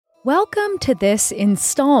Welcome to this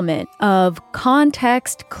installment of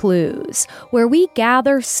Context Clues, where we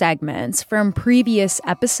gather segments from previous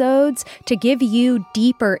episodes to give you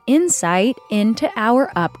deeper insight into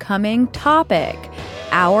our upcoming topic,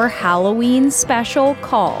 our Halloween special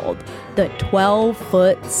called The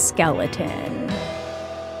 12-Foot Skeleton.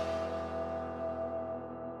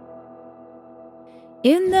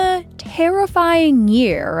 In the terrifying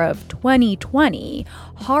year of 2020,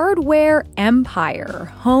 hardware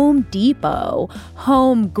empire Home Depot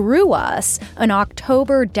home-grew us an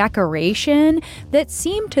October decoration that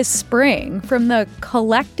seemed to spring from the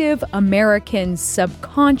collective American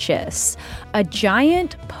subconscious, a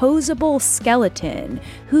giant posable skeleton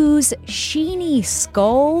whose sheeny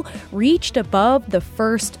skull reached above the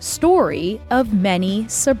first story of many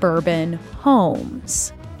suburban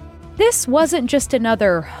homes. This wasn't just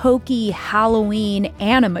another hokey Halloween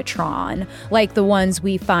animatron like the ones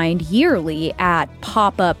we find yearly at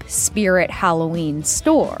pop-up Spirit Halloween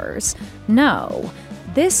stores. No,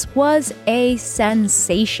 this was a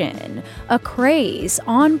sensation, a craze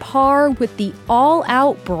on par with the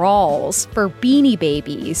all-out brawls for Beanie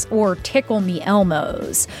Babies or Tickle Me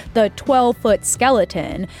Elmos, the 12-foot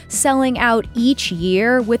skeleton selling out each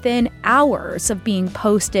year within hours of being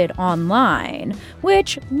posted online,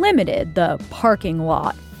 which limited the parking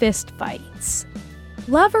lot fistfights.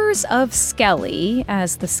 Lovers of Skelly,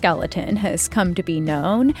 as the skeleton has come to be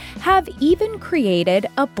known, have even created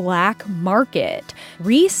a black market,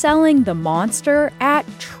 reselling the monster at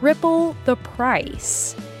triple the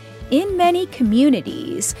price. In many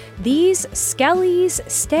communities, these Skellies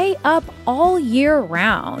stay up all year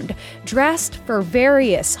round, dressed for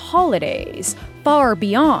various holidays, far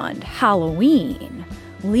beyond Halloween,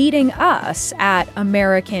 leading us at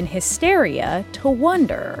American Hysteria to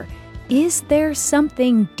wonder, is there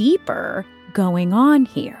something deeper going on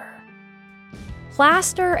here?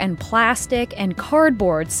 Plaster and plastic and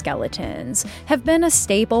cardboard skeletons have been a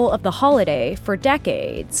staple of the holiday for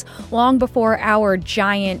decades, long before our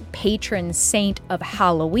giant patron saint of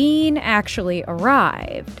Halloween actually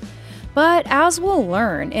arrived. But as we'll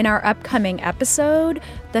learn in our upcoming episode,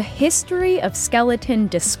 the history of skeleton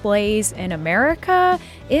displays in America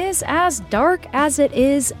is as dark as it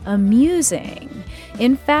is amusing.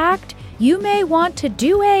 In fact, you may want to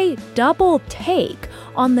do a double take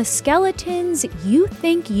on the skeletons you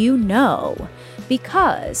think you know,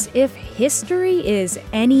 because if history is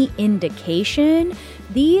any indication,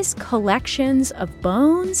 these collections of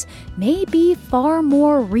bones may be far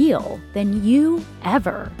more real than you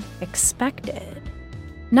ever expected.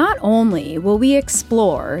 Not only will we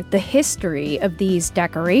explore the history of these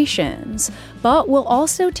decorations, but we'll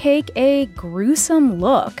also take a gruesome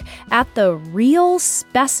look at the real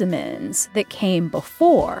specimens that came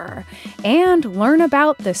before, and learn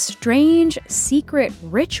about the strange secret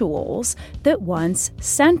rituals that once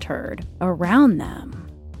centered around them.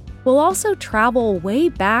 We'll also travel way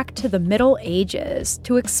back to the Middle Ages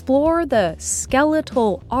to explore the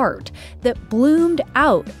skeletal art that bloomed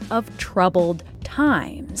out of troubled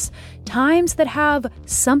times that have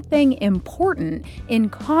something important in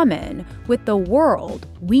common with the world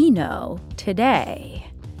we know today.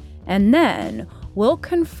 And then we'll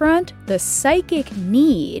confront the psychic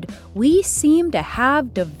need we seem to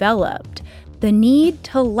have developed, the need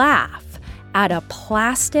to laugh at a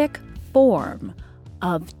plastic form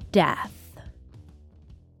of death.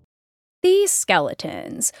 These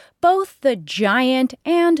skeletons, both the giant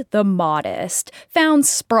and the modest, found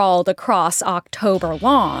sprawled across October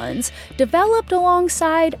lawns, developed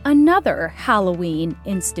alongside another Halloween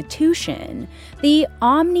institution, the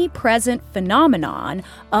omnipresent phenomenon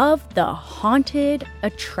of the haunted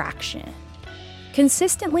attraction.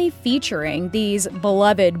 Consistently featuring these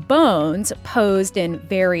beloved bones posed in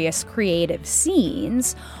various creative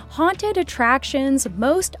scenes, haunted attractions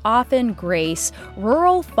most often grace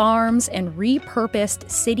rural farms and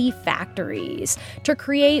repurposed city factories to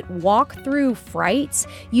create walk-through frights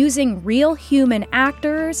using real human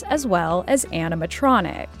actors as well as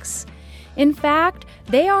animatronics. In fact,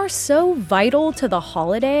 they are so vital to the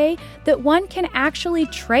holiday that one can actually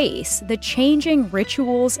trace the changing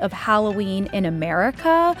rituals of Halloween in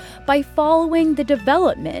America by following the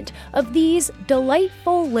development of these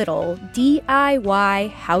delightful little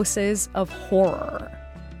DIY houses of horror.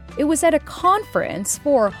 It was at a conference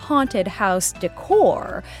for haunted house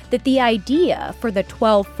decor that the idea for the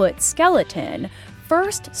 12-foot skeleton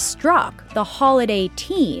first struck the holiday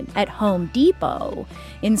team at Home Depot,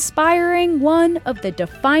 inspiring one of the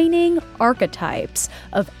defining archetypes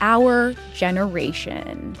of our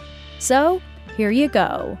generation. So, here you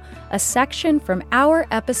go, a section from our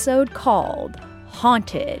episode called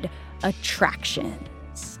Haunted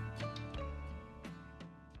Attractions.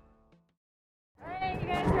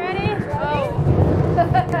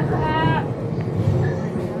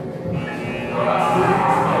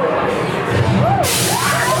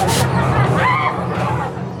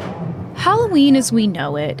 Halloween as we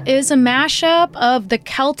know it is a mashup of the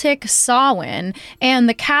Celtic Samhain and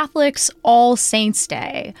the Catholics' All Saints'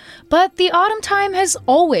 Day. But the autumn time has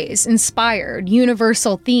always inspired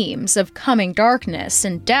universal themes of coming darkness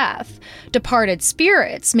and death. Departed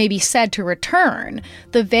spirits may be said to return,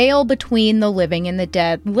 the veil between the living and the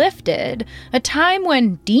dead lifted, a time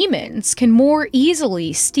when demons can more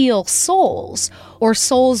easily steal souls, or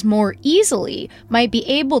souls more easily might be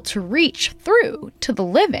able to reach through to the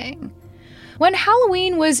living. When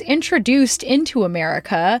Halloween was introduced into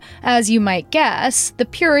America, as you might guess, the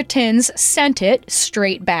Puritans sent it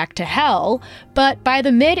straight back to hell, but by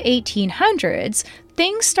the mid-1800s,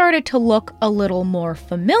 things started to look a little more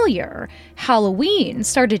familiar. Halloween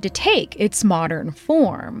started to take its modern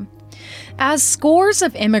form. As scores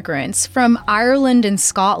of immigrants from Ireland and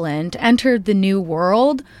Scotland entered the New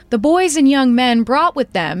World, the boys and young men brought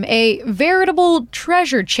with them a veritable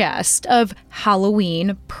treasure chest of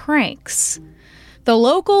Halloween pranks. The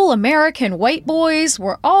local American white boys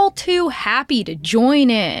were all too happy to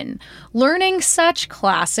join in, learning such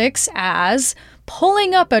classics as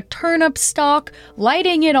pulling up a turnip stalk,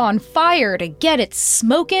 lighting it on fire to get it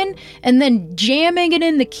smoking, and then jamming it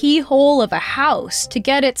in the keyhole of a house to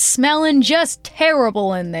get it smelling just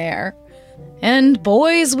terrible in there. And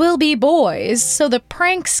boys will be boys, so the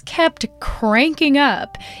pranks kept cranking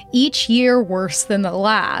up, each year worse than the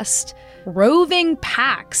last. Roving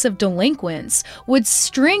packs of delinquents would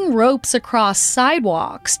string ropes across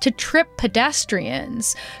sidewalks to trip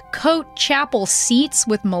pedestrians, coat chapel seats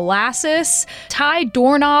with molasses, tie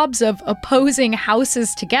doorknobs of opposing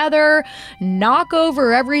houses together, knock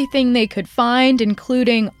over everything they could find,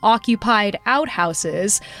 including occupied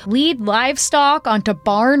outhouses, lead livestock onto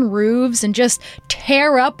barn roofs and just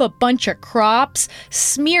tear up a bunch of crops,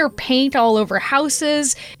 smear paint all over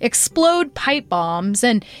houses, explode pipe bombs,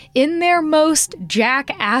 and in their most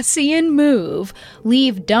jackassian move,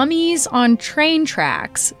 leave dummies on train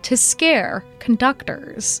tracks to scare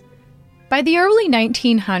conductors. By the early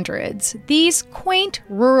 1900s, these quaint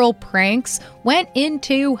rural pranks went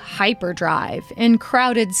into hyperdrive in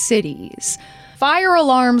crowded cities. Fire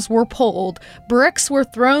alarms were pulled, bricks were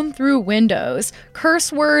thrown through windows,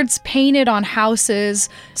 curse words painted on houses,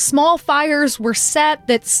 small fires were set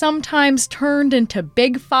that sometimes turned into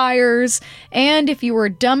big fires, and if you were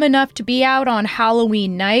dumb enough to be out on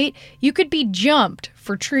Halloween night, you could be jumped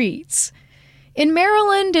for treats. In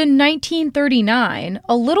Maryland in 1939,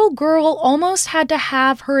 a little girl almost had to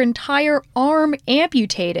have her entire arm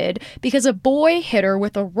amputated because a boy hit her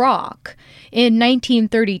with a rock. In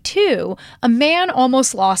 1932, a man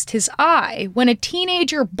almost lost his eye when a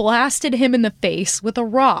teenager blasted him in the face with a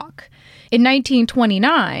rock. In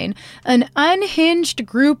 1929, an unhinged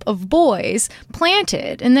group of boys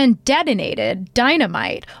planted and then detonated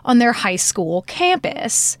dynamite on their high school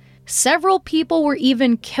campus. Several people were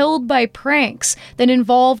even killed by pranks that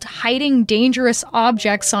involved hiding dangerous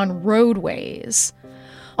objects on roadways.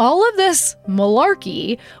 All of this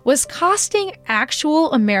malarkey was costing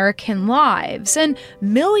actual American lives and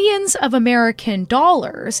millions of American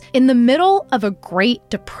dollars in the middle of a Great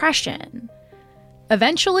Depression.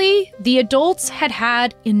 Eventually, the adults had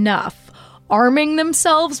had enough, arming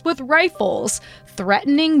themselves with rifles,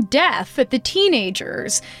 threatening death at the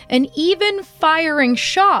teenagers, and even firing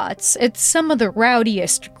shots at some of the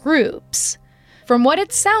rowdiest groups. From what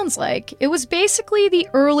it sounds like, it was basically the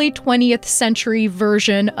early 20th century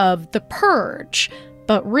version of The Purge,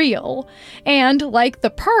 but real. And like The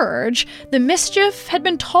Purge, the mischief had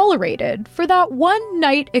been tolerated for that one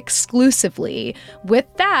night exclusively, with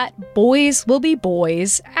that boys will be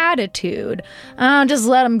boys attitude. Just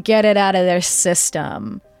let them get it out of their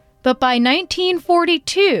system. But by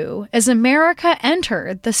 1942, as America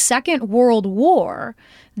entered the Second World War,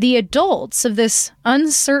 the adults of this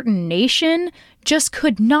uncertain nation just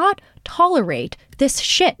could not tolerate this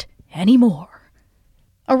shit anymore.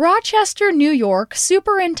 A Rochester, New York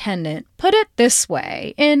superintendent put it this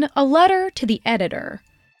way in a letter to the editor.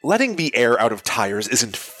 Letting the air out of tires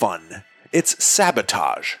isn't fun. It's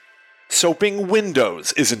sabotage. Soaping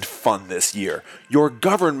windows isn't fun this year. Your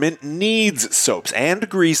government needs soaps and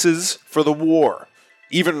greases for the war.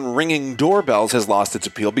 Even ringing doorbells has lost its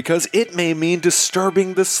appeal because it may mean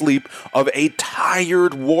disturbing the sleep of a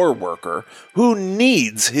tired war worker who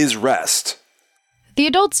needs his rest. The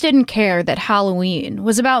adults didn't care that Halloween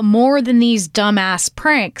was about more than these dumbass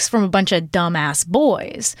pranks from a bunch of dumbass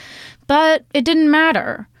boys. But it didn't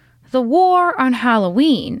matter. The war on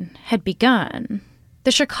Halloween had begun.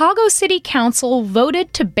 The Chicago City Council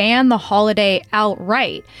voted to ban the holiday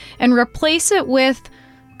outright and replace it with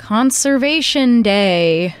Conservation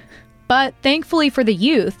Day. But thankfully for the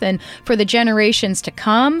youth and for the generations to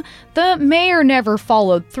come, the mayor never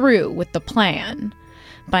followed through with the plan.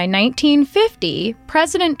 By 1950,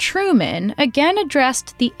 President Truman again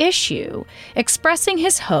addressed the issue, expressing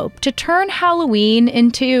his hope to turn Halloween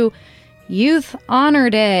into Youth Honor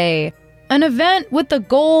Day, an event with the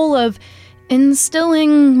goal of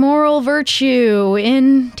instilling moral virtue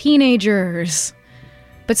in teenagers.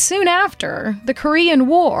 But soon after, the Korean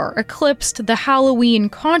War eclipsed the Halloween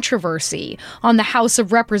controversy on the House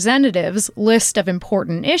of Representatives' list of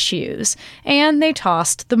important issues, and they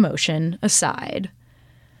tossed the motion aside.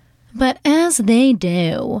 But as they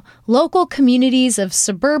do, local communities of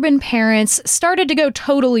suburban parents started to go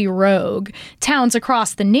totally rogue, towns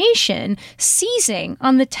across the nation seizing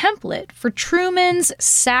on the template for Truman's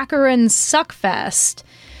saccharine suckfest,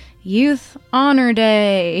 Youth Honor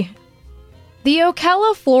Day. The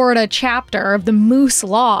Ocala, Florida chapter of the Moose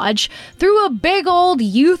Lodge threw a big old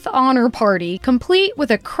youth honor party, complete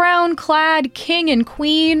with a crown-clad king and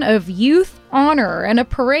queen of youth honor and a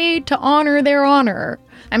parade to honor their honor.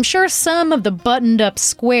 I'm sure some of the buttoned-up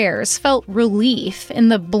squares felt relief in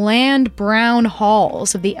the bland brown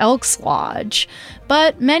halls of the Elks Lodge,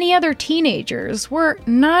 but many other teenagers were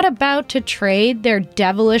not about to trade their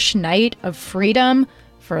devilish night of freedom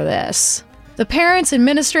for this. The parents,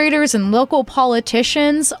 administrators, and local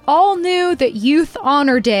politicians all knew that Youth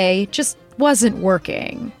Honor Day just wasn't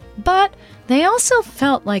working. But they also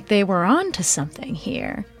felt like they were onto something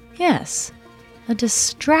here. Yes, a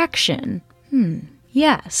distraction.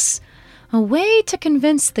 Yes, a way to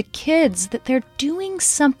convince the kids that they're doing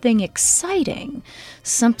something exciting,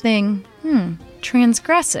 something,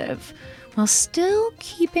 transgressive, while still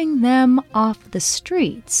keeping them off the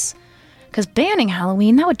streets. Because banning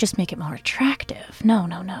Halloween, that would just make it more attractive.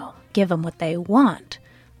 No. Give them what they want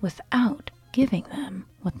without giving them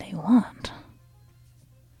what they want.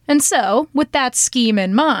 And so, with that scheme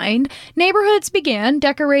in mind, neighborhoods began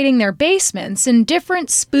decorating their basements in different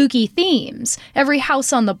spooky themes, every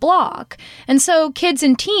house on the block, and so kids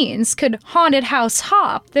and teens could haunted house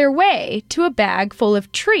hop their way to a bag full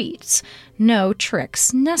of treats. No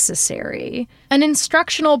tricks necessary. An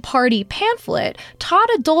instructional party pamphlet taught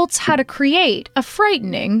adults how to create a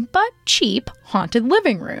frightening but cheap haunted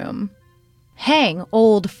living room. Hang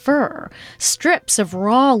old fur, strips of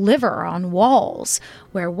raw liver on walls,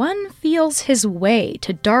 where one feels his way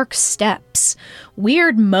to dark steps.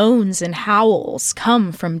 Weird moans and howls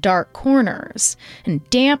come from dark corners, and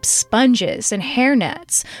damp sponges and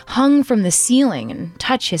hairnets hung from the ceiling and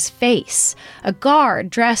touch his face. A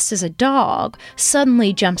guard dressed as a dog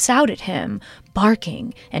suddenly jumps out at him,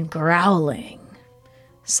 barking and growling.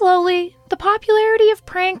 Slowly, the popularity of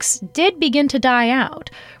pranks did begin to die out,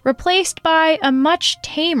 replaced by a much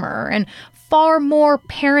tamer and far more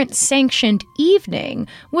parent-sanctioned evening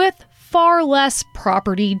with far less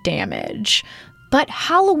property damage. But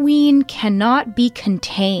Halloween cannot be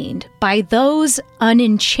contained by those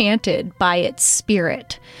unenchanted by its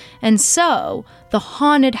spirit, and so the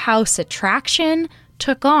haunted house attraction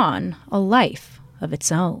took on a life of its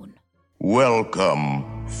own.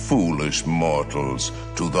 Welcome, foolish mortals,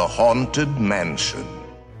 to the Haunted Mansion.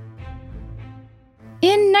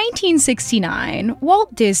 In 1969,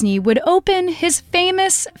 Walt Disney would open his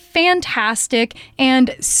famous, fantastic,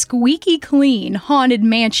 and squeaky clean Haunted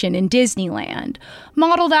Mansion in Disneyland,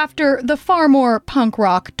 modeled after the far more punk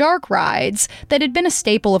rock dark rides that had been a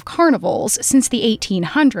staple of carnivals since the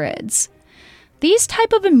 1800s. These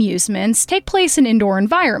type of amusements take place in indoor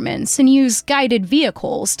environments and use guided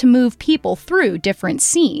vehicles to move people through different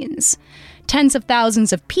scenes. Tens of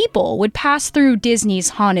thousands of people would pass through Disney's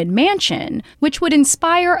Haunted Mansion, which would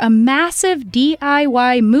inspire a massive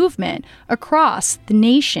DIY movement across the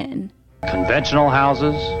nation. Conventional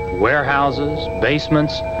houses, warehouses,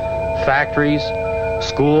 basements, factories,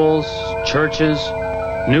 schools, churches,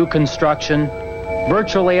 new construction,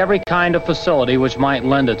 virtually every kind of facility which might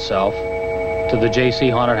lend itself to the J.C.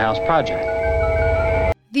 Haunted House project.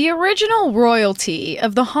 The original royalty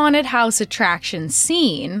of the haunted house attraction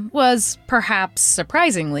scene was, perhaps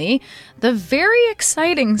surprisingly, the very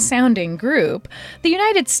exciting sounding group, the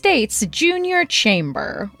United States Junior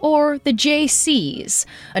Chamber, or the JCs,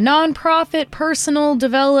 a nonprofit personal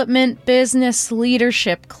development business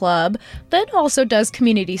leadership club that also does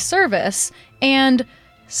community service, and,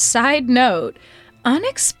 side note,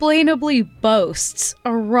 unexplainably boasts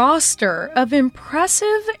a roster of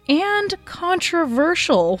impressive and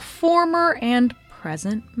controversial former and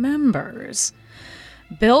present members.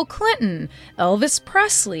 Bill Clinton, Elvis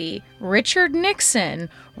Presley, Richard Nixon,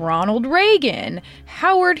 Ronald Reagan,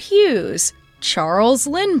 Howard Hughes, Charles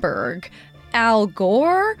Lindbergh, Al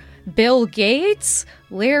Gore, Bill Gates,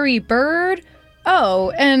 Larry Bird.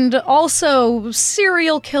 Oh, and also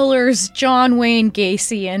serial killers John Wayne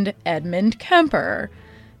Gacy and Edmund Kemper.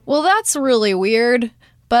 Well, that's really weird,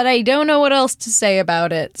 but I don't know what else to say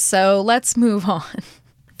about it, so let's move on.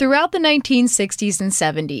 Throughout the 1960s and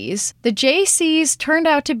 70s, the JCs turned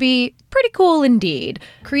out to be pretty cool indeed,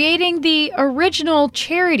 creating the original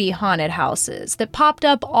charity haunted houses that popped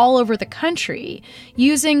up all over the country,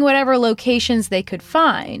 using whatever locations they could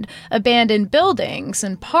find, abandoned buildings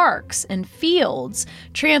and parks and fields,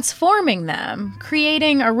 transforming them,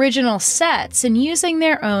 creating original sets and using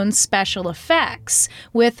their own special effects,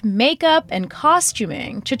 with makeup and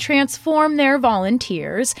costuming to transform their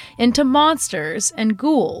volunteers into monsters and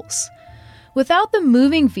ghouls. Without the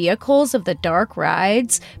moving vehicles of the dark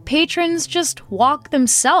rides, patrons just walk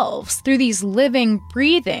themselves through these living,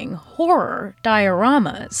 breathing horror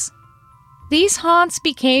dioramas. These haunts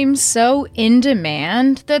became so in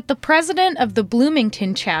demand that the president of the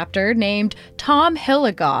Bloomington chapter, named Tom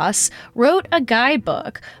Hilligoss, wrote a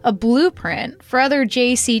guidebook, a blueprint for other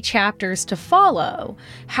JC chapters to follow: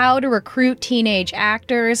 how to recruit teenage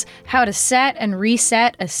actors, how to set and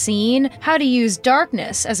reset a scene, how to use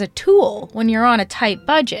darkness as a tool when you're on a tight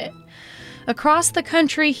budget. Across the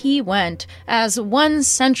country he went, as one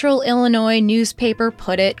Central Illinois newspaper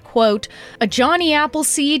put it, quote, "A Johnny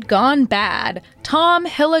Appleseed gone bad. Tom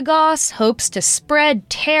Hilligoss hopes to spread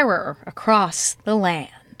terror across the land."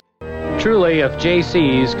 Truly, if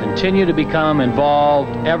JCs continue to become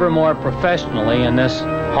involved ever more professionally in this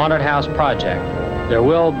haunted house project, there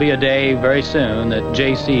will be a day very soon that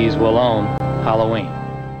JCs will own Halloween.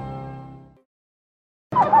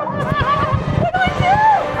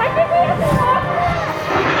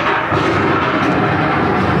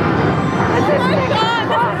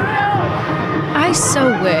 I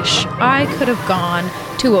so wish I could have gone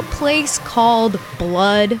to a place called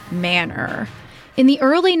Blood Manor. In the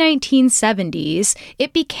early 1970s,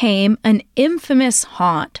 it became an infamous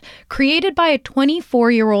haunt created by a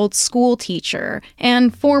 24-year-old school teacher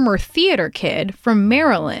and former theater kid from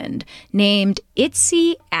Maryland named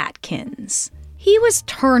Itzy Atkins. He was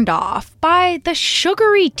turned off by the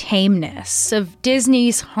sugary tameness of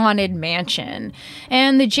Disney's Haunted Mansion,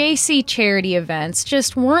 and the JC charity events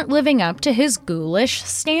just weren't living up to his ghoulish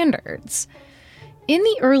standards. In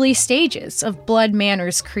the early stages of Blood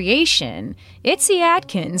Manor's creation, Itzy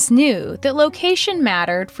Atkins knew that location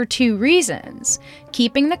mattered for two reasons: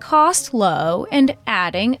 keeping the cost low and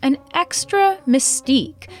adding an extra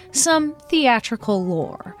mystique, some theatrical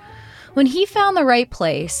lore. When he found the right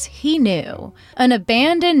place, he knew: an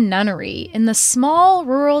abandoned nunnery in the small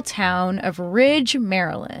rural town of Ridge,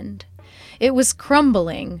 Maryland. It was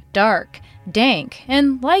crumbling, dark, dank,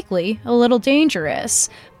 and likely a little dangerous,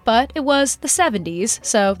 but it was the 70s,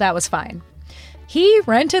 so that was fine. He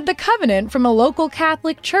rented the Covenant from a local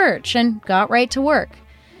Catholic church and got right to work.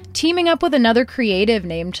 Teaming up with another creative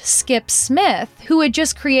named Skip Smith, who had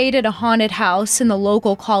just created a haunted house in the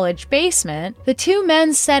local college basement, the two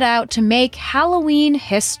men set out to make Halloween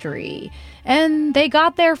history. And they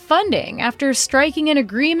got their funding after striking an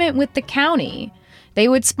agreement with the county. They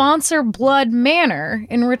would sponsor Blood Manor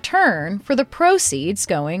in return for the proceeds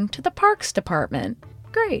going to the Parks Department.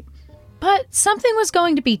 Great. But something was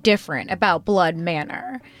going to be different about Blood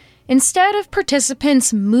Manor. Instead of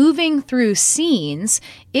participants moving through scenes,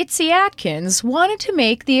 Itzy Atkins wanted to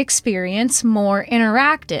make the experience more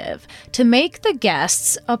interactive, to make the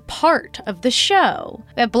guests a part of the show.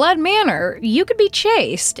 At Blood Manor, you could be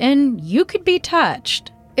chased and you could be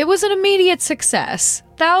touched. It was an immediate success.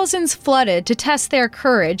 Thousands flooded to test their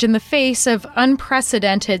courage in the face of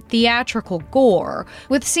unprecedented theatrical gore,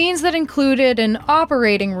 with scenes that included an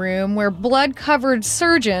operating room where blood-covered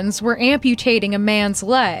surgeons were amputating a man's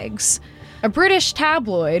legs. A British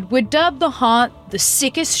tabloid would dub the haunt the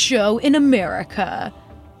sickest show in America.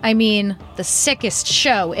 I mean, the sickest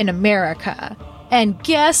show in America. And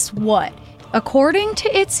guess what? According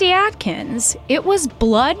to Itzy Atkins, it was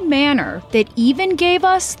Blood Manor that even gave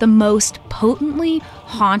us the most potently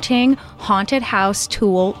haunting haunted house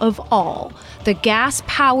tool of all, the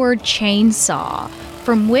gas-powered chainsaw,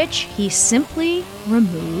 from which he simply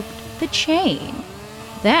removed the chain.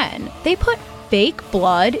 Then they put fake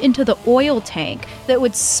blood into the oil tank that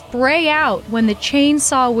would spray out when the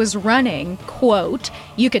chainsaw was running. Quote,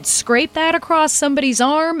 "You could scrape that across somebody's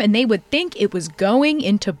arm and they would think it was going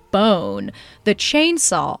into bone. The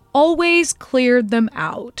chainsaw always cleared them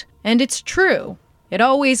out." And it's true. It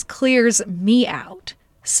always clears me out.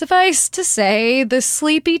 Suffice to say, the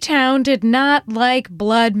sleepy town did not like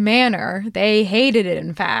Blood Manor. They hated it,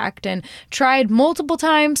 in fact, and tried multiple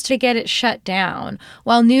times to get it shut down,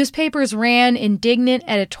 while newspapers ran indignant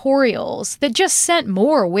editorials that just sent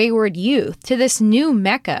more wayward youth to this new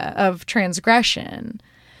mecca of transgression.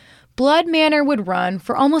 Blood Manor would run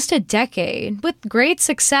for almost a decade, with great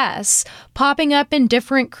success, popping up in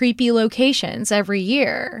different creepy locations every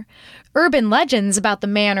year. Urban legends about the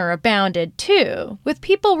manor abounded, too, with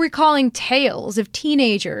people recalling tales of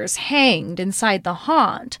teenagers hanged inside the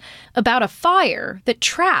haunt, about a fire that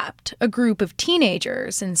trapped a group of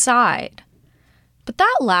teenagers inside. But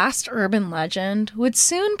that last urban legend would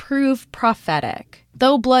soon prove prophetic,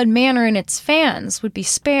 though Blood Manor and its fans would be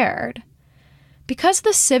spared. Because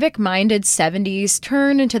the civic-minded 70s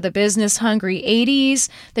turned into the business-hungry 80s,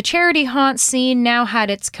 the charity haunt scene now had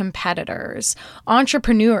its competitors,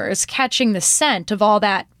 entrepreneurs catching the scent of all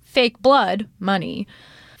that fake blood money.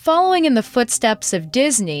 Following in the footsteps of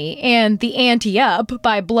Disney and the ante-up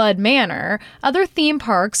by Blood Manor, other theme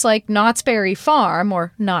parks like Knott's Berry Farm,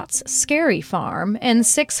 or Knott's Scary Farm, and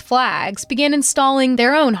Six Flags began installing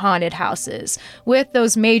their own haunted houses with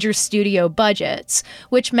those major studio budgets,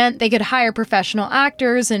 which meant they could hire professional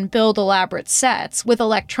actors and build elaborate sets with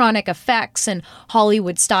electronic effects and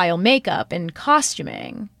Hollywood-style makeup and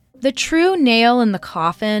costuming. The true nail in the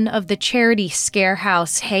coffin of the charity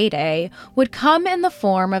scarehouse heyday would come in the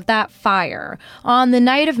form of that fire on the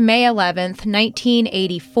night of May 11th,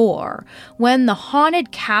 1984, when the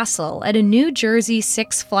haunted castle at a New Jersey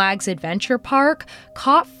Six Flags adventure park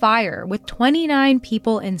caught fire with 29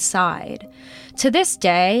 people inside. To this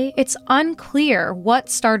day, it's unclear what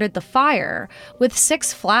started the fire, with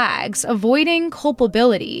Six Flags avoiding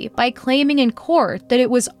culpability by claiming in court that it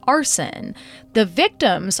was arson, the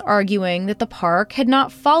victims arguing that the park had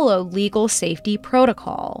not followed legal safety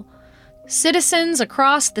protocol. Citizens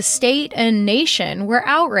across the state and nation were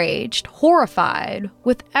outraged, horrified,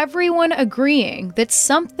 with everyone agreeing that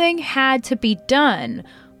something had to be done.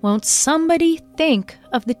 Won't somebody think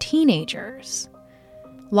of the teenagers?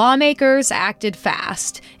 Lawmakers acted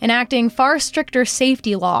fast, enacting far stricter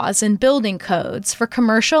safety laws and building codes for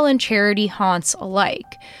commercial and charity haunts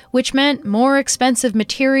alike, which meant more expensive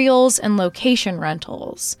materials and location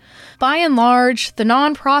rentals. By and large, the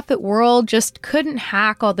nonprofit world just couldn't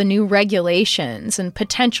hack all the new regulations and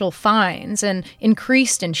potential fines and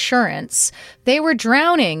increased insurance. They were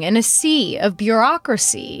drowning in a sea of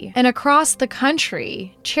bureaucracy, and across the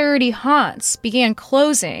country, charity haunts began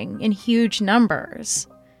closing in huge numbers.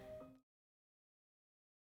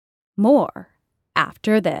 More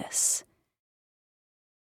after this.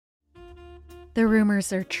 The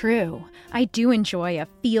rumors are true. I do enjoy a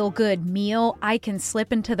feel-good meal I can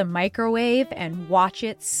slip into the microwave and watch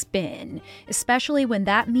it spin, especially when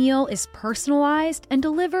that meal is personalized and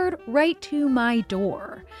delivered right to my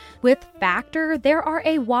door. With Factor, there are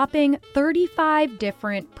a whopping 35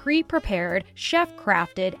 different pre-prepared,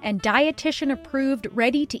 chef-crafted, and dietitian-approved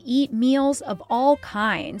ready-to-eat meals of all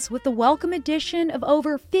kinds, with the welcome addition of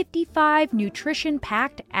over 55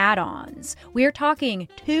 nutrition-packed add-ons. We're talking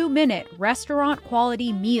 2-minute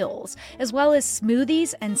restaurant-quality meals, as well as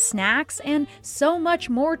smoothies and snacks, and so much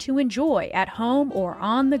more to enjoy at home or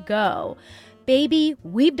on the go. Baby,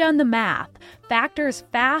 we've done the math. Factor's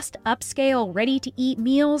fast, upscale, ready-to-eat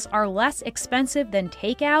meals are less expensive than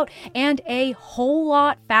takeout and a whole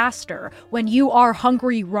lot faster when you are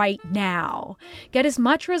hungry right now. Get as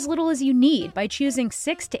much or as little as you need by choosing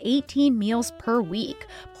 6 to 18 meals per week.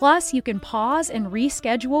 Plus, you can pause and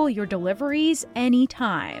reschedule your deliveries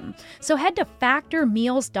anytime. So head to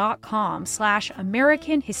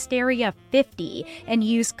factormeals.com/AmericanHysteria50 and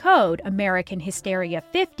use code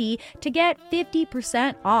AmericanHysteria50 to get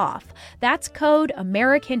 50% off. That's code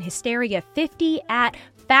AmericanHysteria50 at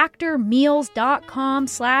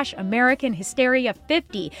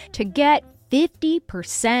factormeals.com/AmericanHysteria50 to get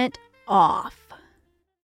 50% off.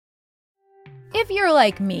 If you're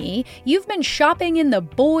like me, you've been shopping in the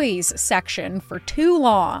boys section for too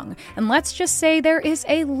long, and let's just say there is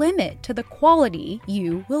a limit to the quality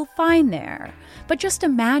you will find there. But just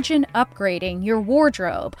imagine upgrading your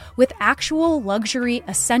wardrobe with actual luxury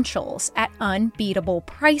essentials at unbeatable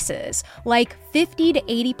prices, like 50 to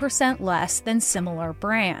 80% less than similar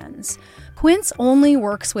brands. Quince only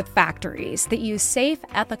works with factories that use safe,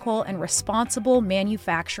 ethical, and responsible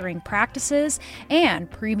manufacturing practices and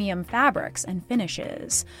premium fabrics and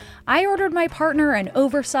finishes. I ordered my partner an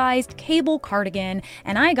oversized cable cardigan,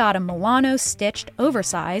 and I got a Milano-stitched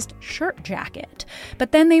oversized shirt jacket.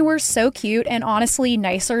 But then they were so cute and honestly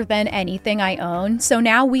nicer than anything I own, so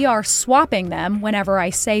now we are swapping them whenever I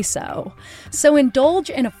say so. So indulge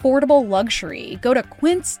in affordable luxury. Go to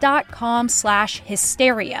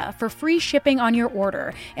quince.com/hysteria for free shipping on your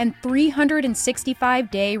order and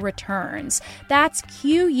 365-day returns. That's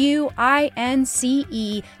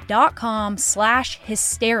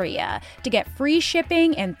QUINCE.com/hysteria to get free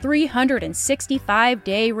shipping and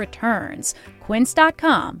 365-day returns.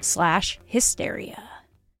 Quince.com/hysteria.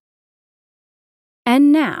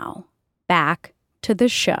 And now, back to the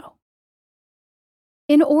show.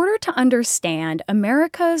 In order to understand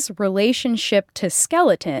America's relationship to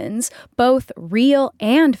skeletons, both real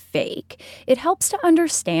and fake, it helps to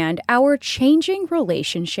understand our changing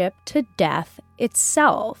relationship to death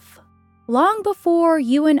itself. Long before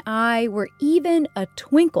you and I were even a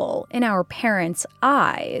twinkle in our parents'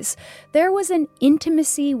 eyes, there was an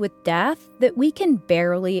intimacy with death that we can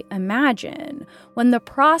barely imagine, when the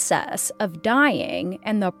process of dying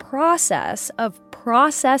and the process of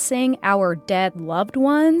processing our dead loved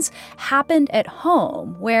ones happened at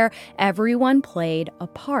home, where everyone played a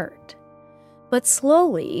part. But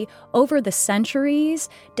slowly, over the centuries,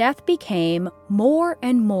 death became more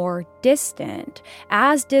and more distant,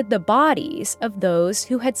 as did the bodies of those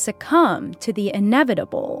who had succumbed to the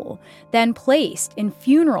inevitable, then placed in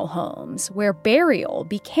funeral homes where burial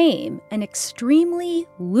became an extremely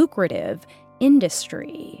lucrative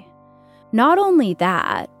industry. Not only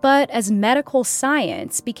that, but as medical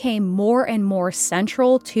science became more and more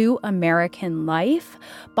central to American life,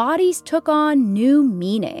 bodies took on new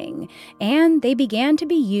meaning, and they began to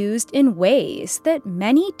be used in ways that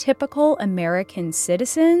many typical American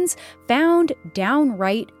citizens found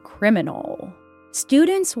downright criminal.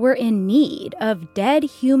 Students were in need of dead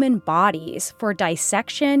human bodies for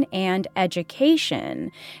dissection and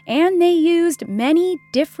education, and they used many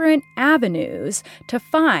different avenues to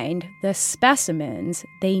find the specimens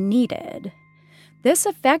they needed. This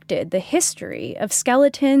affected the history of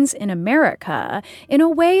skeletons in America in a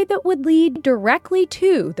way that would lead directly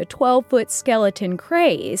to the 12-foot skeleton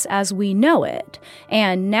craze as we know it,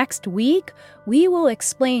 and next week we will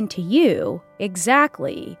explain to you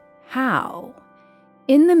exactly how.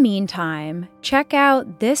 In the meantime, check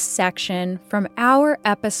out this section from our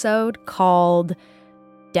episode called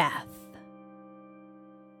Death.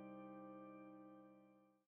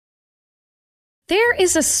 There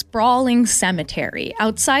is a sprawling cemetery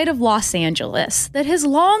outside of Los Angeles that has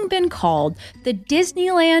long been called the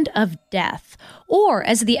Disneyland of Death, or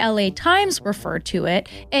as the LA Times referred to it,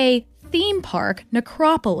 a theme park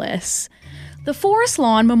necropolis. The Forest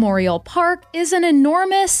Lawn Memorial Park is an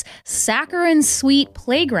enormous, saccharine-sweet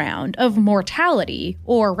playground of mortality,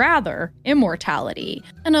 or rather, immortality,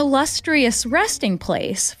 an illustrious resting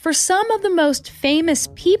place for some of the most famous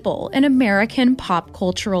people in American pop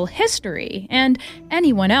cultural history, and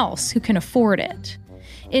anyone else who can afford it.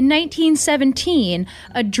 In 1917,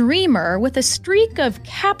 a dreamer with a streak of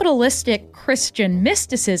capitalistic Christian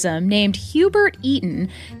mysticism named Hubert Eaton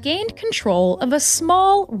gained control of a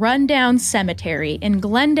small, rundown cemetery in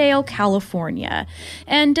Glendale, California,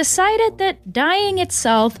 and decided that dying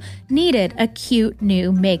itself needed a cute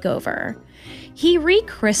new makeover. He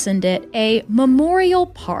rechristened it a memorial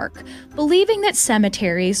park, believing that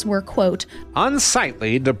cemeteries were, quote,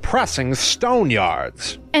 unsightly, depressing stone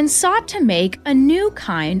yards, and sought to make a new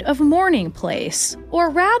kind of mourning place, or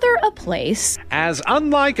rather a place as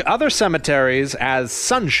unlike other cemeteries as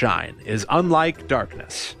sunshine is unlike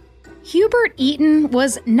darkness. Hubert Eaton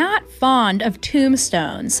was not fond of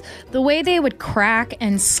tombstones, the way they would crack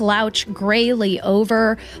and slouch grayly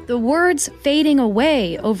over, the words fading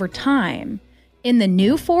away over time. In the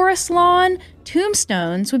new forest lawn,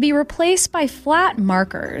 tombstones would be replaced by flat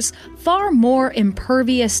markers, far more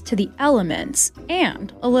impervious to the elements,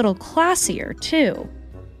 and a little classier, too.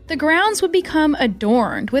 The grounds would become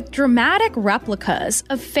adorned with dramatic replicas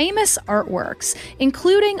of famous artworks,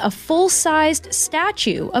 including a full-sized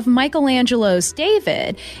statue of Michelangelo's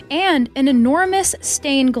David and an enormous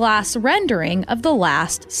stained glass rendering of the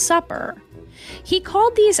Last Supper. He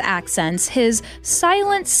called these accents his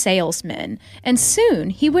silent salesmen, and soon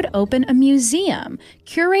he would open a museum,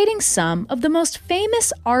 curating some of the most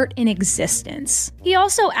famous art in existence. He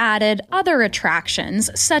also added other attractions,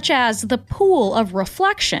 such as the Pool of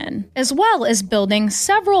Reflection, as well as building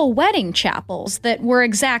several wedding chapels that were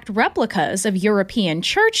exact replicas of European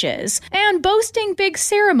churches, and boasting big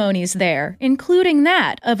ceremonies there, including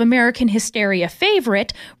that of American hysteria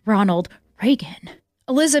favorite Ronald Reagan.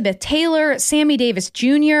 Elizabeth Taylor, Sammy Davis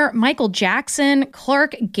Jr., Michael Jackson,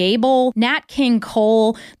 Clark Gable, Nat King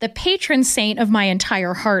Cole, the patron saint of my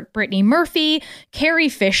entire heart, Brittany Murphy, Carrie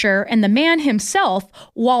Fisher, and the man himself,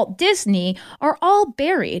 Walt Disney, are all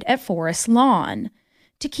buried at Forest Lawn.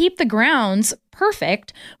 To keep the grounds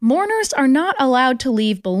perfect, mourners are not allowed to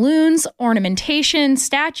leave balloons, ornamentation,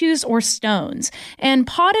 statues, or stones, and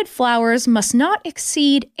potted flowers must not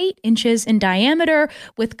exceed 8 inches in diameter,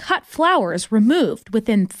 with cut flowers removed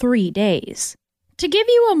within 3 days. To give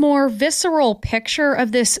you a more visceral picture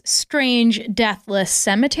of this strange, deathless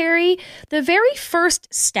cemetery, the very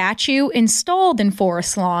first statue installed in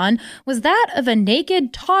Forest Lawn was that of a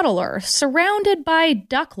naked toddler surrounded by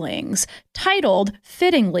ducklings, titled,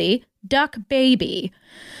 fittingly, Duck Baby.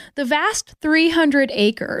 The vast 300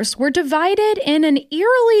 acres were divided in an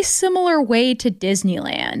eerily similar way to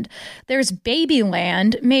Disneyland. There's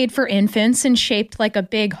Babyland, made for infants and shaped like a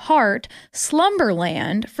big heart,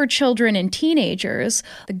 Slumberland for children and teenagers,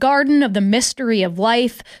 the Garden of the Mystery of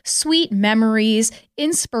Life, Sweet Memories,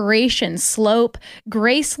 Inspiration Slope,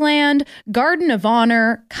 Graceland, Garden of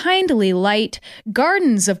Honor, Kindly Light,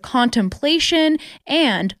 Gardens of Contemplation,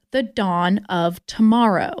 and the Dawn of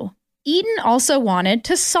Tomorrow. Eaton also wanted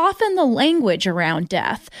to soften the language around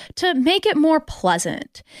death, to make it more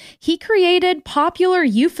pleasant. He created popular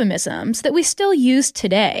euphemisms that we still use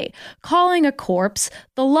today, calling a corpse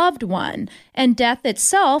the loved one, and death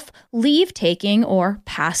itself leave-taking or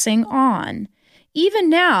passing on. Even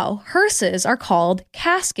now, hearses are called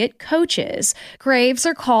casket coaches, graves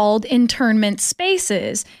are called internment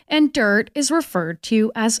spaces, and dirt is referred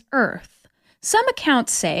to as earth. Some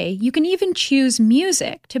accounts say you can even choose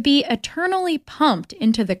music to be eternally pumped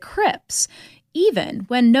into the crypts, even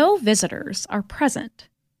when no visitors are present.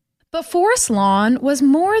 But Forest Lawn was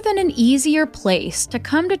more than an easier place to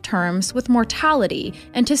come to terms with mortality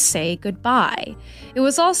and to say goodbye. It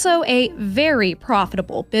was also a very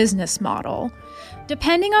profitable business model.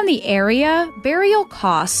 Depending on the area, burial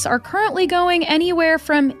costs are currently going anywhere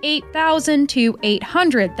from $8,000 to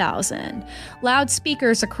 $800,000.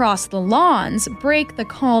 Loudspeakers across the lawns break the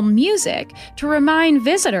calm music to remind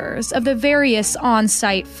visitors of the various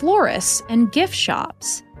on-site florists and gift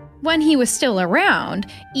shops. When he was still around,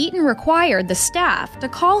 Eaton required the staff to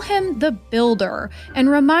call him the Builder and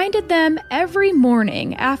reminded them every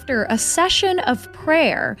morning after a session of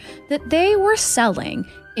prayer that they were selling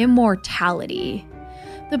immortality.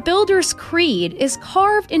 The Builder's Creed is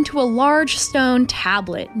carved into a large stone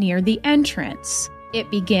tablet near the entrance. It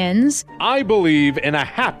begins, "I believe in a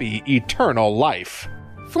happy eternal life,"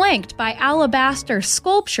 flanked by alabaster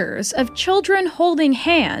sculptures of children holding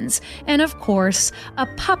hands, and of course, a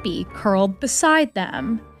puppy curled beside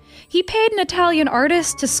them. He paid an Italian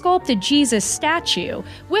artist to sculpt a Jesus statue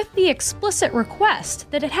with the explicit request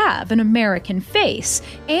that it have an American face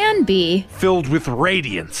and be filled with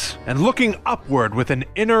radiance and looking upward with an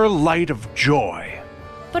inner light of joy.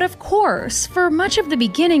 But of course, for much of the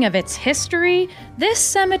beginning of its history, this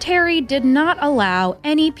cemetery did not allow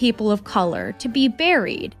any people of color to be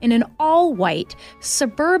buried in an all-white,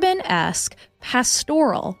 suburban-esque,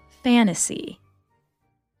 pastoral fantasy.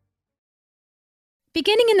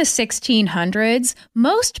 Beginning in the 1600s,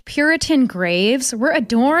 most Puritan graves were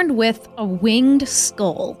adorned with a winged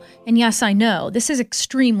skull. And yes, I know, this is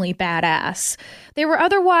extremely badass. They were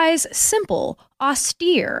otherwise simple,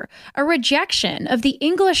 austere, a rejection of the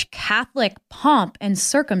English Catholic pomp and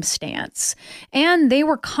circumstance. And they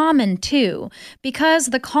were common too, because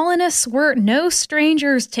the colonists were no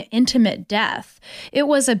strangers to intimate death. It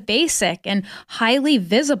was a basic and highly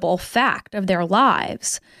visible fact of their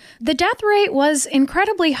lives. The death rate was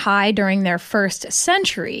incredibly high during their first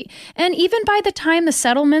century, and even by the time the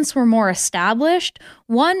settlements were more established,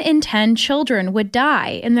 1 in 10 children would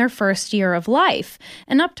die in their first year of life,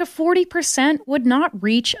 and up to 40% would not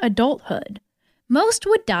reach adulthood. Most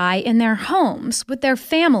would die in their homes with their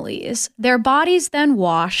families, their bodies then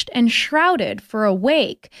washed and shrouded for a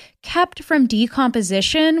wake, kept from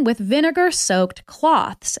decomposition with vinegar-soaked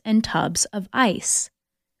cloths and tubs of ice.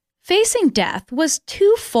 Facing death was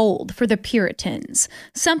twofold for the Puritans,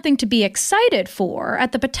 something to be excited for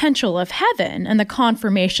at the potential of heaven and the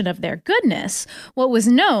confirmation of their goodness, what was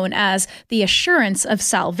known as the assurance of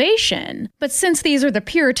salvation. But since these are the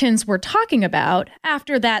Puritans we're talking about,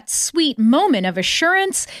 after that sweet moment of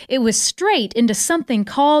assurance, it was straight into something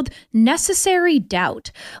called necessary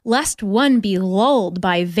doubt, lest one be lulled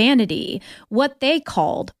by vanity, what they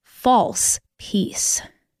called false peace.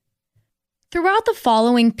 Throughout the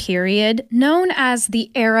following period, known as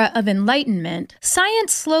the Era of Enlightenment,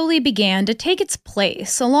 science slowly began to take its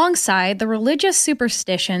place alongside the religious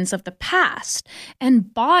superstitions of the past,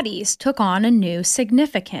 and bodies took on a new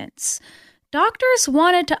significance. Doctors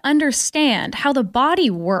wanted to understand how the body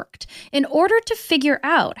worked in order to figure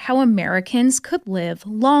out how Americans could live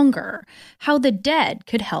longer, how the dead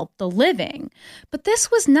could help the living. But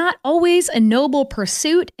this was not always a noble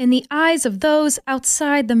pursuit in the eyes of those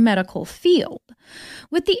outside the medical field.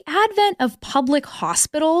 With the advent of public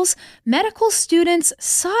hospitals, medical students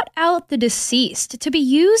sought out the deceased to be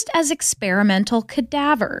used as experimental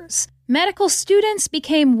cadavers. Medical students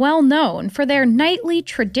became well known for their nightly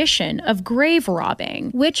tradition of grave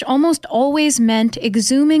robbing, which almost always meant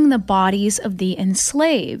exhuming the bodies of the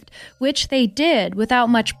enslaved, which they did without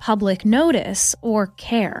much public notice or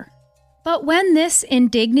care. But when this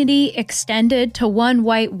indignity extended to one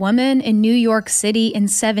white woman in New York City in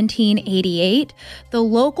 1788, the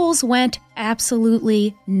locals went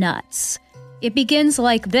absolutely nuts. It begins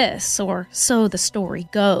like this, or so the story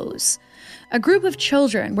goes. A group of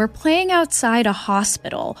children were playing outside a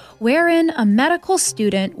hospital wherein a medical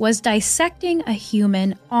student was dissecting a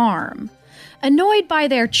human arm. Annoyed by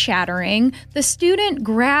their chattering, the student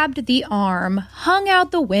grabbed the arm, hung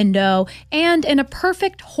out the window, and in a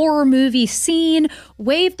perfect horror movie scene,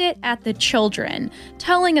 waved it at the children,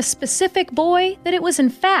 telling a specific boy that it was in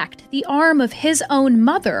fact the arm of his own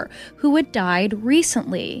mother who had died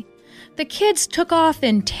recently. The kids took off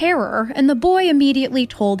in terror, and the boy immediately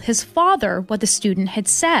told his father what the student had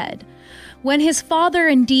said. When his father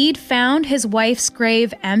indeed found his wife's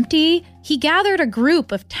grave empty, he gathered a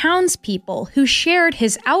group of townspeople who shared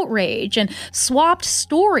his outrage and swapped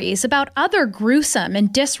stories about other gruesome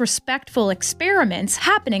and disrespectful experiments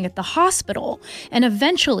happening at the hospital, and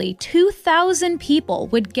eventually 2,000 people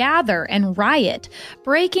would gather and riot,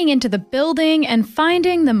 breaking into the building and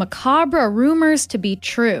finding the macabre rumors to be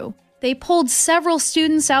true. They pulled several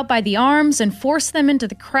students out by the arms and forced them into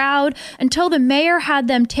the crowd until the mayor had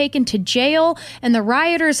them taken to jail, and the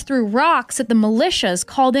rioters threw rocks at the militias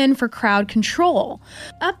called in for crowd control.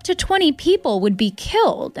 Up to 20 people would be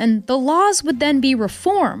killed, and the laws would then be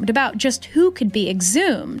reformed about just who could be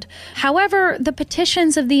exhumed. However, the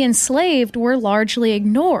petitions of the enslaved were largely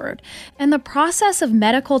ignored, and the process of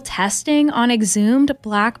medical testing on exhumed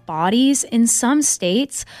black bodies in some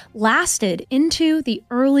states lasted into the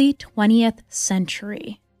early 20th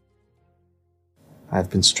century. I have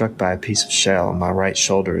been struck by a piece of shell, and my right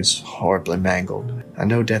shoulder is horribly mangled. I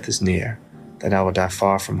know death is near, that I will die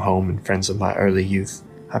far from home and friends of my early youth.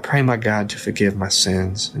 I pray my God to forgive my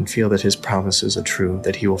sins and feel that his promises are true,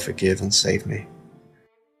 that he will forgive and save me.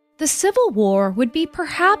 The Civil War would be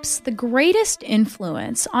perhaps the greatest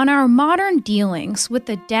influence on our modern dealings with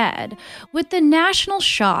the dead, with the national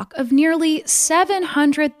shock of nearly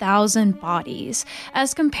 700,000 bodies,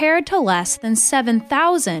 as compared to less than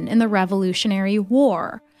 7,000 in the Revolutionary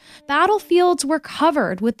War. Battlefields were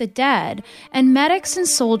covered with the dead, and medics and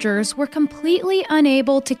soldiers were completely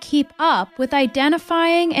unable to keep up with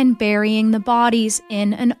identifying and burying the bodies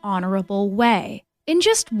in an honorable way. In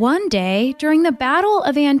just one day, during the Battle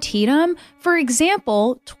of Antietam, for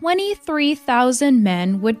example, 23,000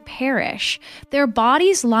 men would perish, their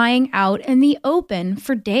bodies lying out in the open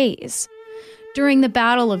for days. During the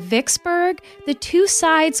Battle of Vicksburg, the two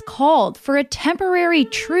sides called for a temporary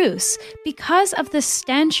truce because of the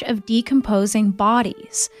stench of decomposing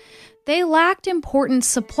bodies. They lacked important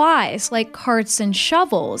supplies like carts and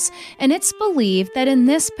shovels, and it's believed that in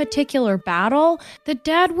this particular battle, the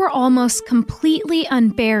dead were almost completely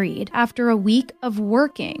unburied after a week of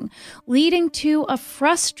working, leading to a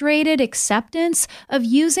frustrated acceptance of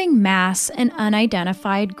using mass and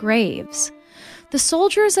unidentified graves. The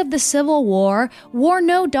soldiers of the Civil War wore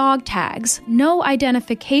no dog tags, no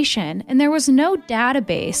identification, and there was no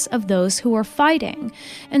database of those who were fighting.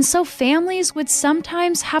 And so families would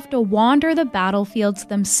sometimes have to wander the battlefields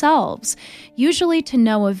themselves, usually to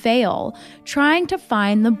no avail, trying to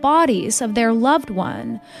find the bodies of their loved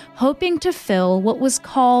one, hoping to fill what was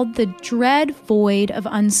called the dread void of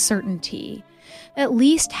uncertainty. At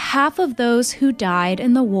least half of those who died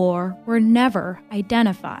in the war were never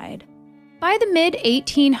identified. By the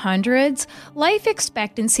mid-1800s, life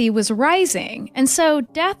expectancy was rising, and so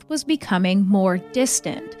death was becoming more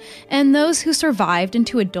distant, and those who survived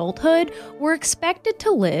into adulthood were expected to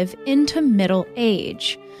live into middle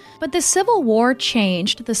age. But the Civil War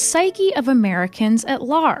changed the psyche of Americans at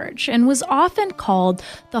large and was often called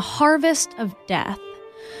the harvest of death.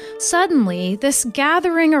 Suddenly, this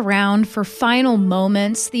gathering around for final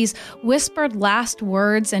moments, these whispered last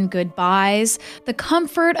words and goodbyes, the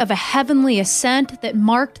comfort of a heavenly ascent that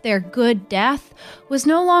marked their good death, was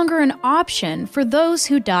no longer an option for those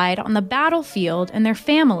who died on the battlefield and their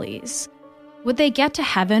families. Would they get to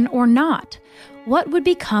heaven or not? What would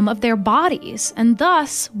become of their bodies, and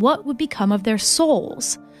thus, what would become of their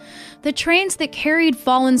souls? The trains that carried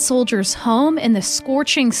fallen soldiers home in the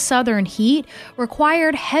scorching southern heat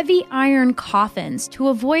required heavy iron coffins to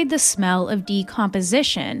avoid the smell of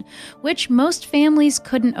decomposition, which most families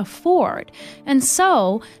couldn't afford. And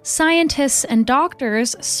so, scientists and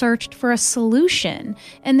doctors searched for a solution,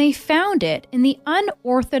 and they found it in the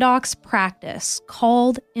unorthodox practice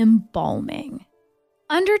called embalming.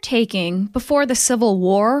 Undertaking before the Civil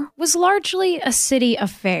War was largely a city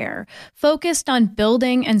affair, focused on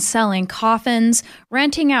building and selling coffins,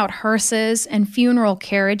 renting out hearses and funeral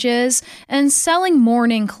carriages, and selling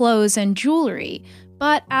mourning clothes and jewelry.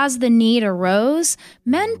 But as the need arose,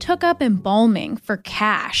 men took up embalming for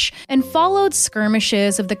cash and followed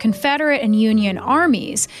skirmishes of the Confederate and Union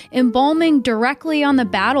armies, embalming directly on the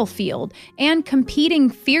battlefield and competing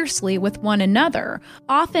fiercely with one another,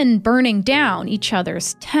 often burning down each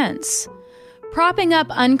other's tents. Propping up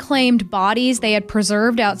unclaimed bodies they had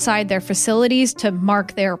preserved outside their facilities to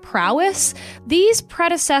mark their prowess, these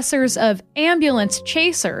predecessors of ambulance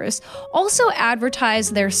chasers also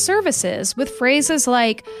advertised their services with phrases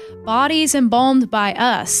like, "Bodies embalmed by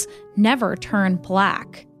us never turn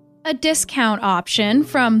black." A discount option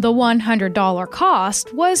from the $100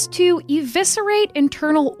 cost was to eviscerate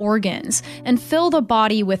internal organs and fill the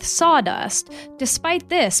body with sawdust, despite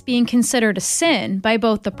this being considered a sin by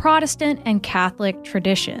both the Protestant and Catholic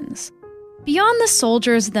traditions. Beyond the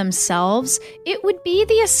soldiers themselves, it would be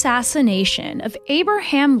the assassination of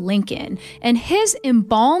Abraham Lincoln and his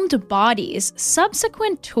embalmed body's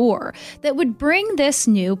subsequent tour that would bring this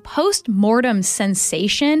new post-mortem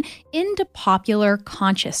sensation into popular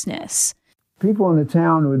consciousness. People in the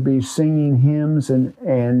town would be singing hymns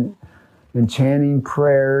and chanting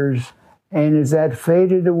prayers, and as that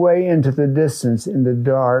faded away into the distance in the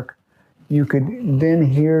dark, you could then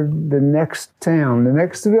hear the next town, the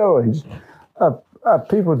next village,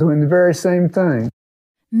 people doing the very same thing.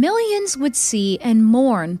 Millions would see and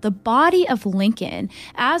mourn the body of Lincoln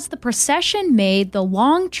as the procession made the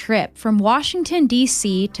long trip from Washington,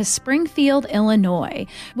 D.C. to Springfield, Illinois,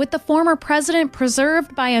 with the former president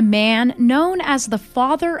preserved by a man known as the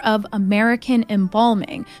father of American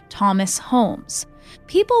embalming, Thomas Holmes.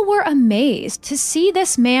 People were amazed to see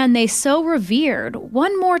this man they so revered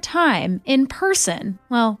one more time in person.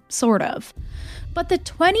 Well, sort of. But the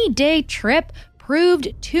 20-day trip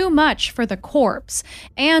proved too much for the corpse,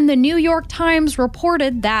 and the New York Times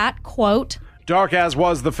reported that, quote, "Dark as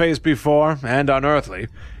was the face before, and unearthly,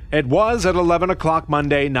 it was at 11 o'clock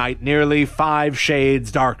Monday night nearly 5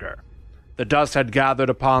 shades darker. The dust had gathered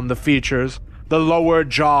upon the features, the lower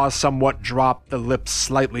jaw somewhat dropped, the lips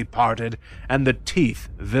slightly parted, and the teeth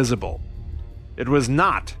visible. It was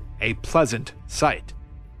not a pleasant sight."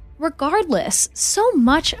 Regardless, so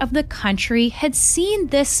much of the country had seen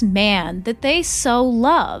this man that they so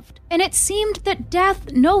loved, and it seemed that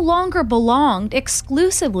death no longer belonged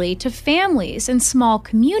exclusively to families and small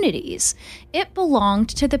communities. It belonged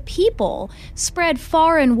to the people, spread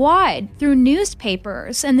far and wide through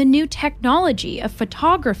newspapers and the new technology of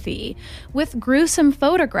photography, with gruesome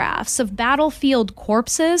photographs of battlefield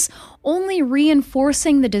corpses only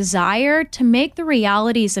reinforcing the desire to make the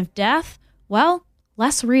realities of death, well,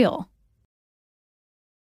 less real.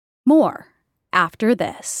 More after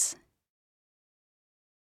this.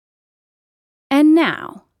 And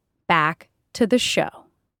now, back to the show.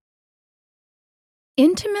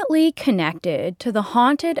 Intimately connected to the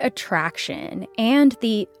haunted attraction and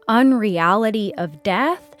the unreality of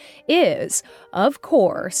death is, of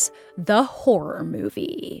course, the horror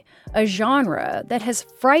movie, a genre that has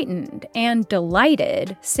frightened and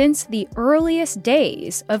delighted since the earliest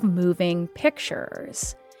days of moving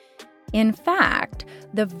pictures. In fact,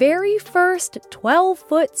 the very first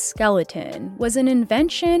 12-foot skeleton was an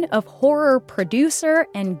invention of horror producer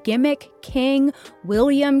and gimmick king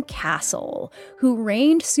William Castle, who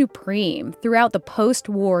reigned supreme throughout the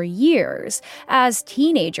post-war years as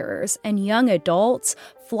teenagers and young adults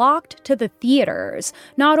flocked to the theaters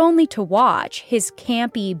not only to watch his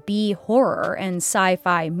campy B-horror and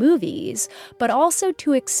sci-fi movies, but also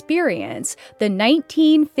to experience the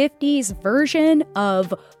 1950s version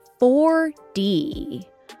of 4D.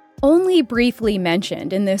 Only briefly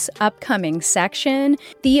mentioned in this upcoming section,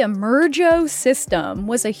 the Emergo system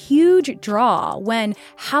was a huge draw when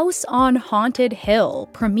House on Haunted Hill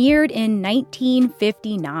premiered in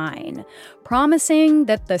 1959, promising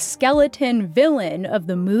that the skeleton villain of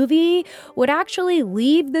the movie would actually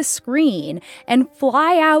leave the screen and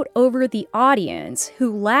fly out over the audience,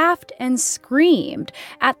 who laughed and screamed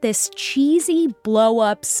at this cheesy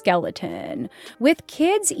blow-up skeleton, with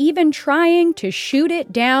kids even trying to shoot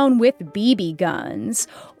it down with BB guns,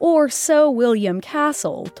 or so William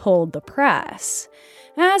Castle told the press.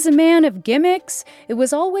 As a man of gimmicks, it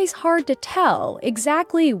was always hard to tell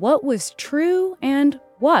exactly what was true and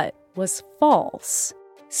what was false.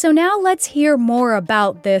 So now let's hear more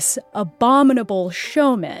about this abominable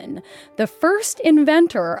showman, the first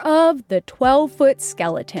inventor of the 12-foot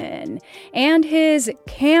skeleton, and his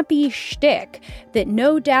campy shtick that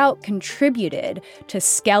no doubt contributed to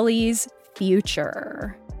Skelly's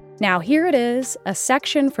future. Now here it is, a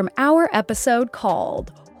section from our episode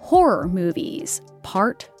called Horror Movies,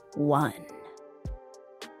 Part 1.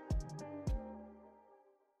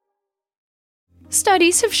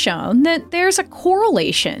 Studies have shown that there's a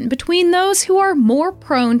correlation between those who are more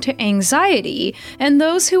prone to anxiety and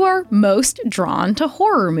those who are most drawn to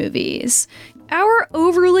horror movies. Our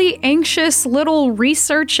overly anxious little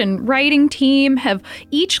research and writing team have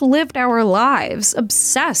each lived our lives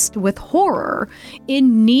obsessed with horror,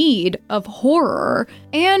 in need of horror,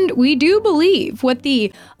 and we do believe what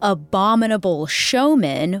the abominable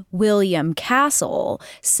showman, William Castle,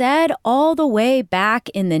 said all the way back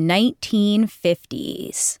in the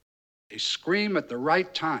 1950s. A scream at the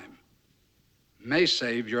right time may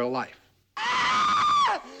save your life.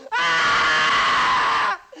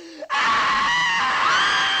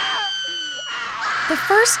 The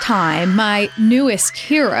first time my newest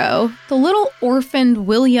hero, the little orphaned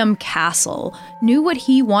William Castle, knew what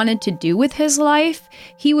he wanted to do with his life,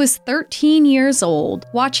 he was 13 years old,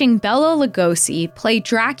 watching Bela Lugosi play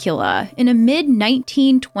Dracula in a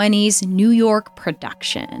mid-1920s New York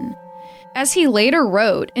production. As he later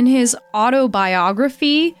wrote in his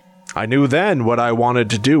autobiography, I knew then what I wanted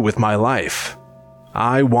to do with my life.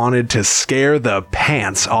 I wanted to scare the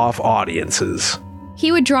pants off audiences. He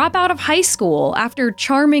would drop out of high school after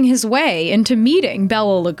charming his way into meeting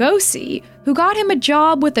Bela Lugosi, who got him a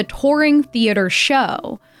job with a touring theater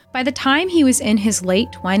show. By the time he was in his late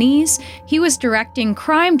 20s, he was directing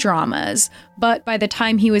crime dramas, but by the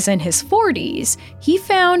time he was in his 40s, he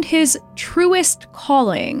found his truest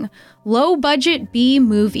calling, low-budget B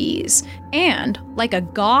movies, and, like a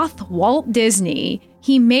goth Walt Disney,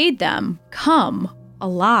 he made them come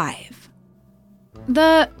alive.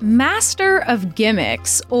 The master of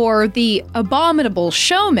gimmicks, or the abominable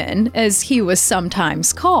showman, as he was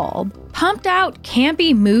sometimes called, pumped out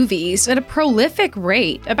campy movies at a prolific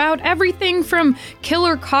rate about everything from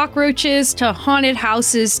killer cockroaches to haunted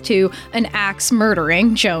houses to an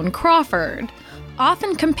axe-murdering Joan Crawford.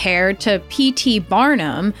 Often compared to P.T.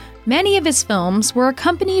 Barnum, many of his films were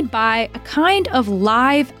accompanied by a kind of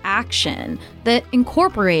live action that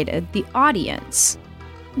incorporated the audience.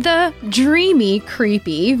 The dreamy,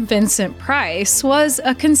 creepy Vincent Price was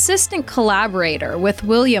a consistent collaborator with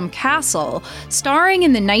William Castle, starring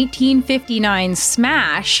in the 1959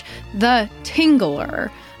 smash, The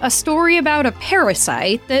Tingler, a story about a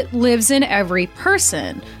parasite that lives in every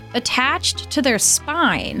person, attached to their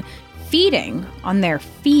spine, feeding on their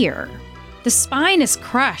fear. The spine is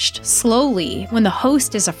crushed slowly when the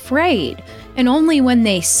host is afraid, and only when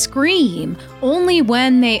they scream, only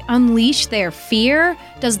when they unleash their fear,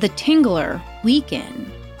 does the Tingler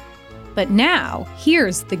weaken. But now,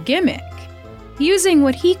 here's the gimmick. Using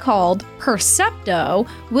what he called Percepto,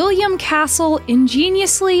 William Castle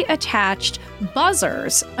ingeniously attached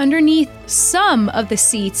buzzers underneath some of the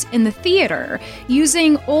seats in the theater,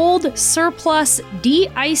 using old surplus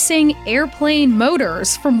de-icing airplane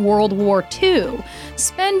motors from World War II,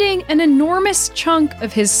 spending an enormous chunk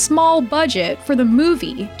of his small budget for the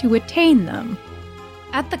movie to attain them.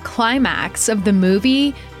 At the climax of the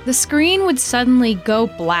movie, the screen would suddenly go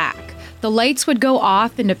black. The lights would go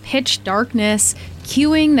off into pitch darkness,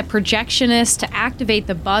 cueing the projectionist to activate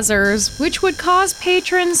the buzzers, which would cause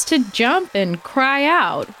patrons to jump and cry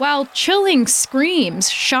out, while chilling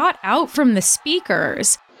screams shot out from the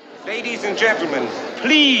speakers. Ladies and gentlemen,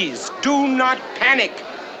 please do not panic,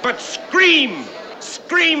 but scream!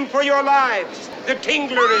 scream for your lives. The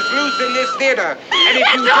Tingler is loose in this theater, and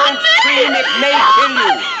if you don't scream, it may kill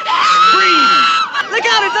you. Scream! Look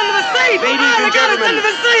out, it's under the seat! Ladies and gentlemen, it's under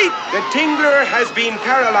the seat! the Tingler has been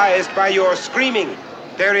paralyzed by your screaming.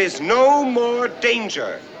 There is no more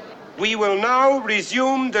danger. We will now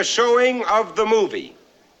resume the showing of the movie.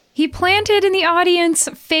 He planted in the audience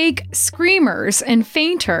fake screamers and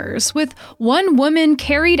fainters, with one woman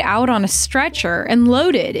carried out on a stretcher and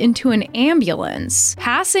loaded into an ambulance,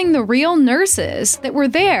 passing the real nurses that were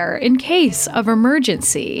there in case of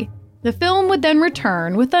emergency. The film would then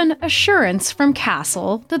return with an assurance from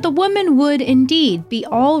Castle that the woman would indeed be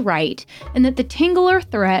all right and that the Tingler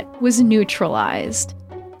threat was neutralized.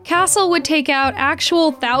 Castle would take out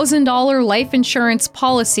actual $1,000 life insurance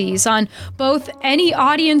policies on both any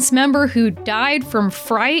audience member who died from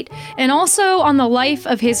fright and also on the life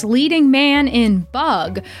of his leading man in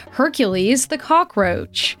Bug, Hercules the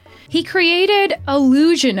cockroach. He created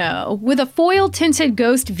Illusiono with a foil-tinted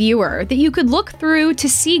ghost viewer that you could look through to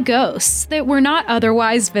see ghosts that were not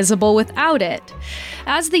otherwise visible without it.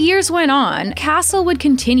 As the years went on, Castle would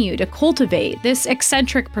continue to cultivate this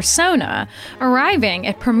eccentric persona, arriving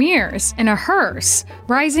at premieres in a hearse,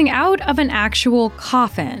 rising out of an actual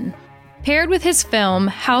coffin. Paired with his film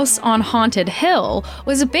House on Haunted Hill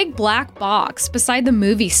was a big black box beside the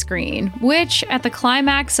movie screen, which, at the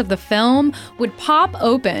climax of the film, would pop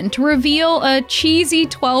open to reveal a cheesy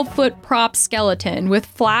 12-foot prop skeleton with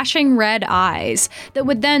flashing red eyes that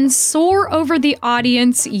would then soar over the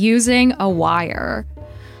audience using a wire.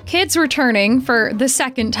 Kids returning for the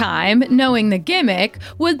second time, knowing the gimmick,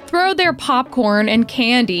 would throw their popcorn and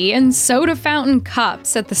candy and soda fountain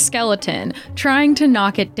cups at the skeleton, trying to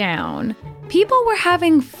knock it down. People were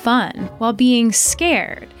having fun while being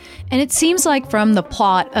scared, and it seems like from the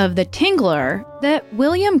plot of The Tingler that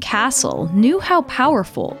William Castle knew how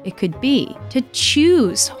powerful it could be to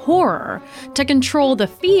choose horror, to control the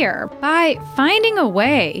fear by finding a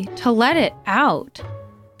way to let it out.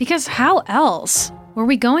 Because how else were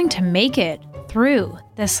we going to make it through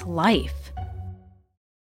this life?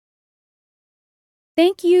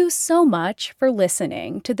 Thank you so much for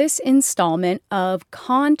listening to this installment of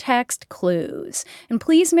Context Clues. And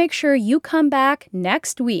please make sure you come back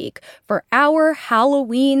next week for our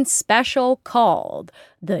Halloween special called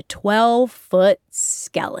The 12-Foot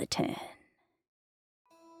Skeleton.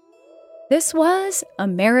 This was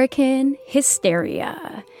American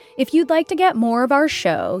Hysteria. If you'd like to get more of our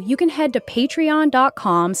show, you can head to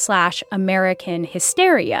patreon.com/American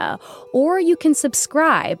Hysteria, or you can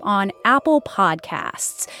subscribe on Apple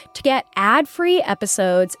Podcasts to get ad-free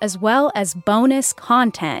episodes as well as bonus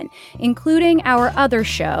content, including our other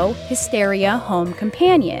show, Hysteria Home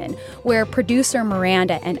Companion, where producer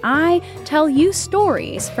Miranda and I tell you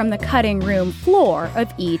stories from the cutting room floor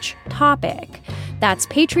of each topic. That's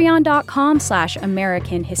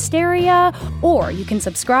patreon.com/American Hysteria, or you can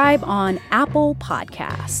subscribe on Apple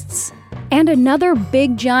Podcasts. And another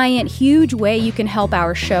big, giant, huge way you can help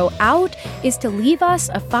our show out is to leave us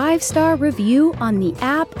a 5-star review on the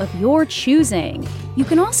app of your choosing. You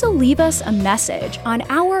can also leave us a message on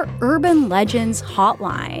our Urban Legends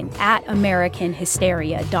hotline at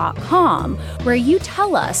AmericanHysteria.com, where you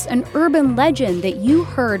tell us an urban legend that you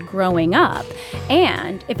heard growing up.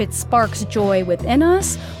 And if it sparks joy within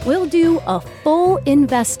us, we'll do a full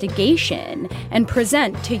investigation and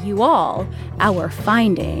present to you all our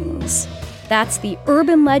findings. That's the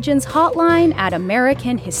Urban Legends hotline at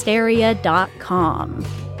AmericanHysteria.com.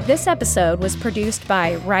 This episode was produced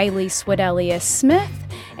by Riley Swedelius Smith,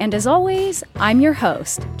 and as always, I'm your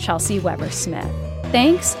host, Chelsea Weber Smith.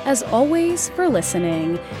 Thanks, as always, for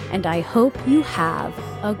listening, and I hope you have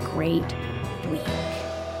a great week.